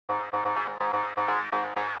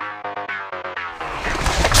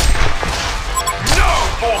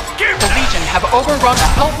The Legion have overrun a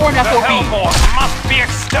Hellborn The FOB. Hellborn must be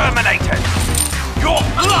exterminated. Your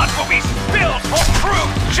blood will be spilled for true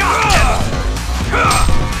justice.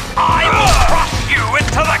 I will crush you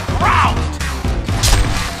into the ground.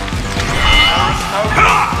 There is no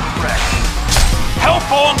need to rest.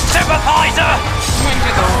 Hellborn sympathizer. When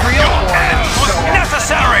did the real Your war end was go?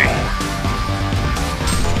 necessary.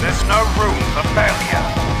 There's no room for failure.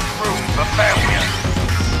 Room for failure.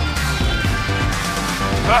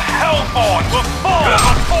 The Hellborn will fall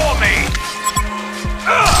before me.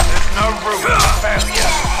 There's no room for failure.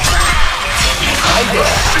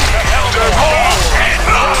 The Hellborn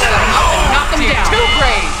Knock them down. Two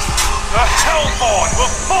graves. The Hellborn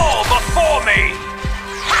will fall before me.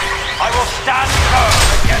 I will stand firm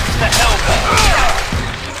against the Hellborn.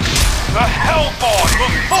 The Hellborn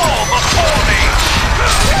will fall before me.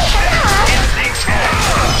 In the end.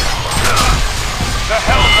 The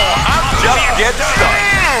Hellborn must Just be get exterminated.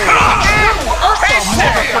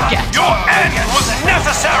 Never forget. Your end was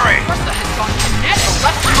necessary. Ursa has gone kinetic.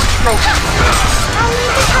 Left your trophy.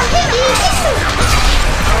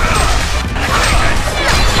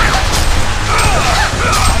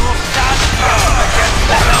 I will stand firm against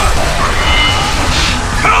the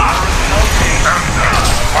Hellborn.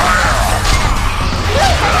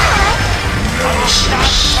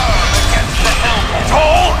 It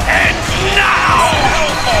all ends now!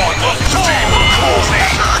 Hellborn will fall before me!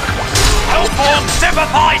 Hellborn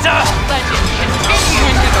sympathizer! Legend continue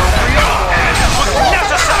into the real war. It was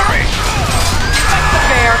necessary! Fight the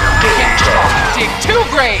bear. Get shot. Dig two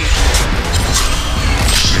graves.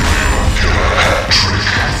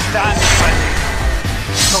 Stand ready.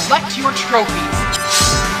 Select your trophies.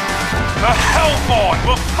 The Hellborn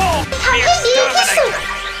will fall to be exterminated!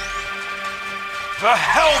 The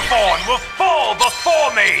Hellborn will fall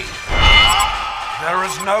before me! There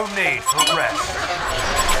is no need for rest.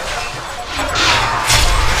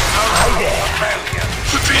 No room for failure.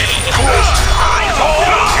 It all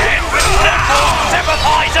ends with Hellborn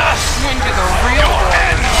sympathizer! When did the real Your war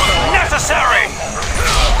end was necessary!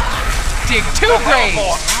 dig two The graves.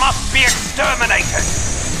 Hellborn must be exterminated!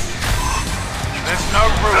 There's no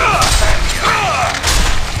room for failure.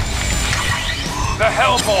 The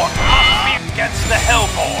Hellborn must be against the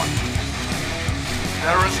Hellborn.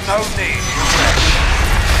 There is no need for rest.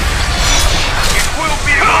 It will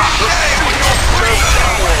be a day when you're free.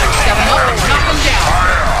 Set them up, knock them down.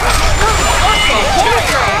 Also, two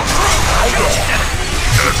graves.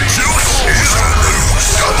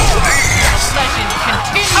 Legend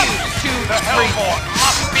continues to The Hellborn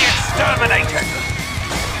must be exterminated.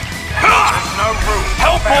 There's no room.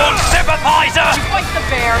 Hellborn sympathizer! to fight the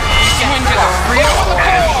bear. When did the real war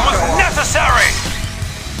It was necessary!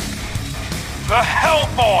 The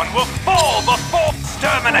Hellborn will fall before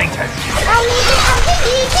exterminated!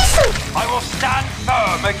 I will stand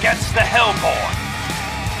firm against the Hellborn!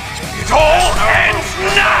 It all ends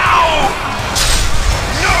now!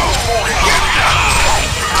 No forgiveness!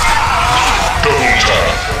 Double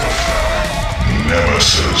tap.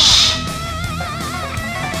 Nemesis.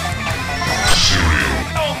 Serial.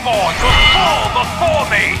 Hellborn will fall before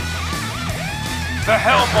me! The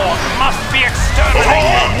Hellborn must be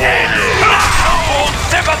exterminated! Hellborn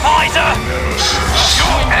sympathizer! Nemesis.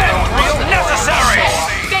 Your end was necessary!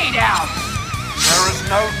 Stay down. There is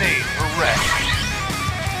no need for rest.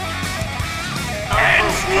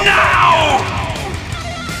 Ends now!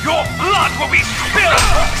 Your blood will be spilled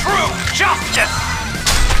for true justice!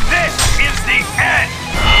 This is the end!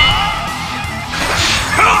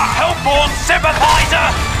 Hellborn sympathizer!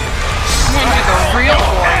 When did the real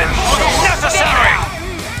war End was Stay necessary! down.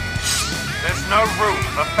 There's no room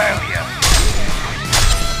for failure.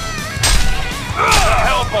 The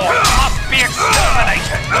Hellborn must be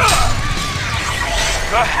exterminated!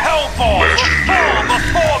 The Hellborn will fall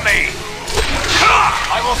before me!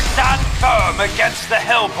 I will stand firm against the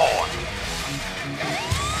Hellborn!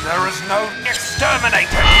 There is no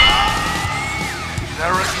exterminated!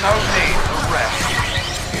 There is no need for rest.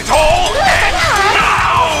 It all ends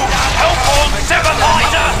now! Hellborn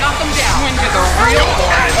sympathizer! Knock them down. When did the real Your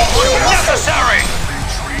war end was necessary!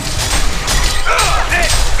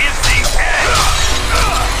 This is the end!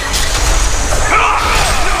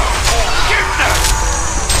 No forgiveness!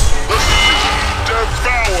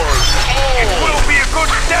 Devours It will be a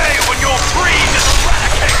good day when your breed is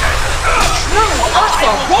eradicated! True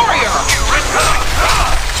Ursa warrior.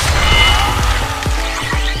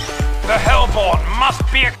 The Hellborn must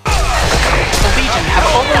be The Legion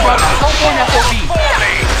have overrun a Hellborn FOB. for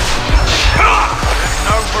me! There's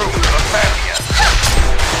no room for failure.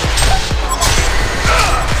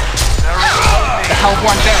 There is no need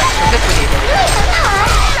Hellborn barracks are liquidated.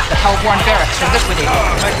 The Hellborn barracks are liquidated.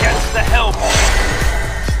 Against the Hellborn.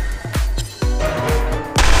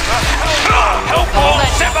 Hellborn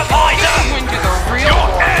sympathizer! Into the real Your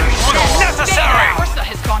war. end was necessary! Ursa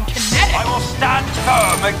has gone kinetic. I will stand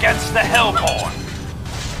firm against the Hellborn.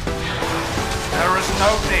 There is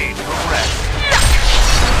no need for rest.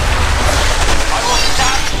 I will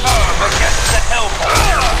stand firm against the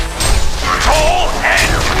Hellborn. All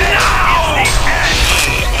end now! Is the end!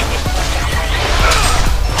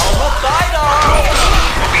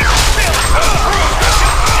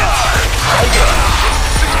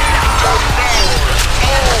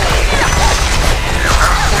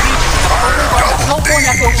 Hellborn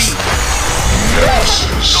FOB.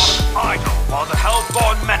 Nemesis. Not idle while the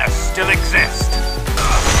Hellborn menace still exists.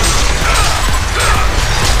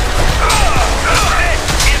 This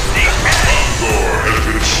is the end! Thor has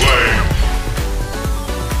been slain.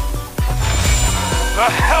 The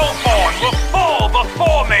Hellborn will fall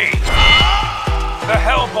before me! The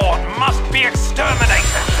Hellborn must be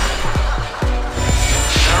exterminated!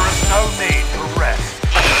 There is no need for rest.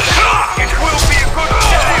 It will be a good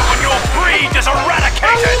day when your breed is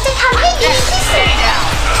eradicated! Stay down.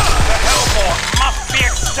 The Hellborn must be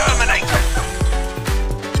exterminated!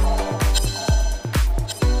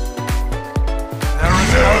 There is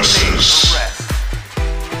no need for rest.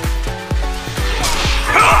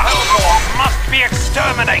 The Hellborn must be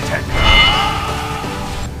exterminated!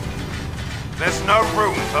 There's no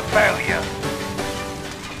room for failure.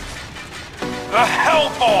 The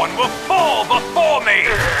Hellborn will fall before me!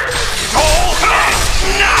 All ends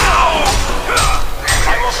now!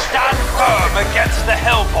 I will stand firm against the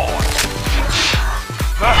Hellborn.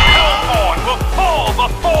 The Hellborn will fall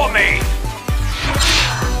before me!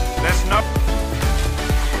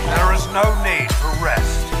 There is no need for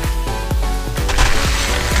rest.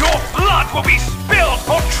 Your blood will be spilled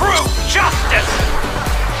for true justice!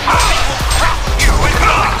 I will crush you in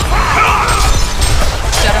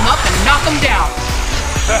Set him up and knock him down.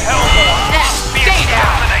 The Hellborn must be Stay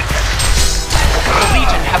down. exterminated! The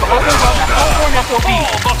Legion have overrun the Hellborn FOB.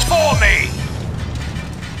 Fall before me!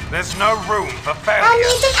 There's no room for เรา failure.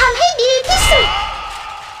 นี้จะทำให้ดีที่สุด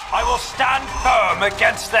I will stand firm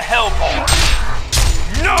against the Hellborn.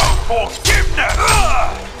 No forgiveness!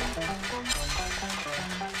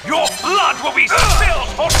 Your blood will be spilled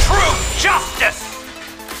for true justice!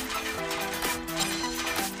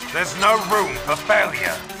 There's no room for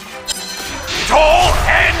failure. It all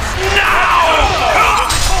ends now!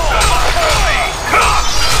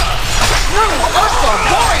 True Ursa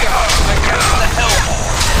warrior. Against the Hellborn.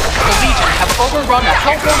 The Legion have overrun the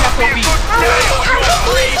Hellborn FOB.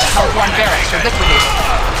 The Hellborn barracks are liquidated.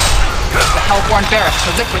 The Hellborn barracks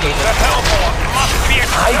are liquidated. The Hellborn must be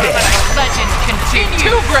exterminated. Legend continues.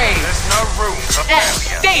 Too brave. There's no room for And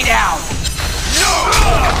failure. stay down. No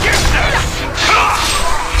forgiveness!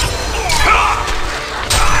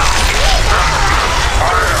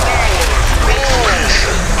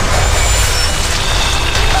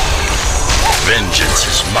 Vengeance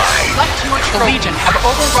is mine. The Legion have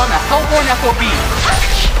overrun the Hellborn FOB.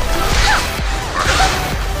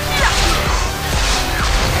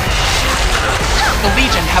 The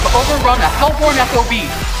Legion have overrun a Hellborn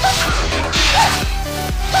FOB.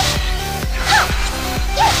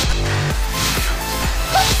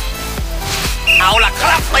 เอาล่ะค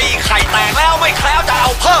รับตีไข่แตกแล้วไม่แคล้วจะเอา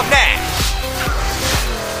เพิ่มแน่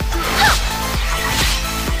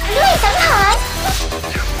ด้วยสังหาร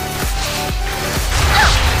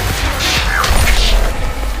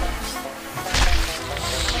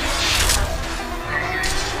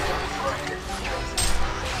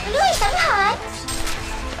ด้วยสังหาร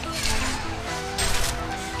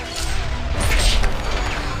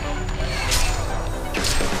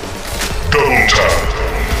Double tap.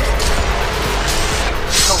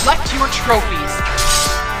 Collect your trophies.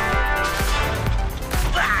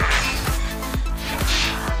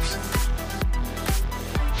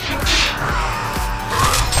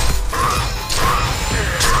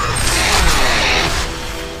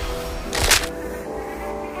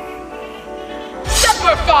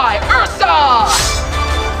 Simplify Ursa!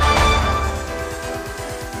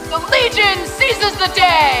 The Legion seizes the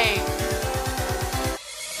day!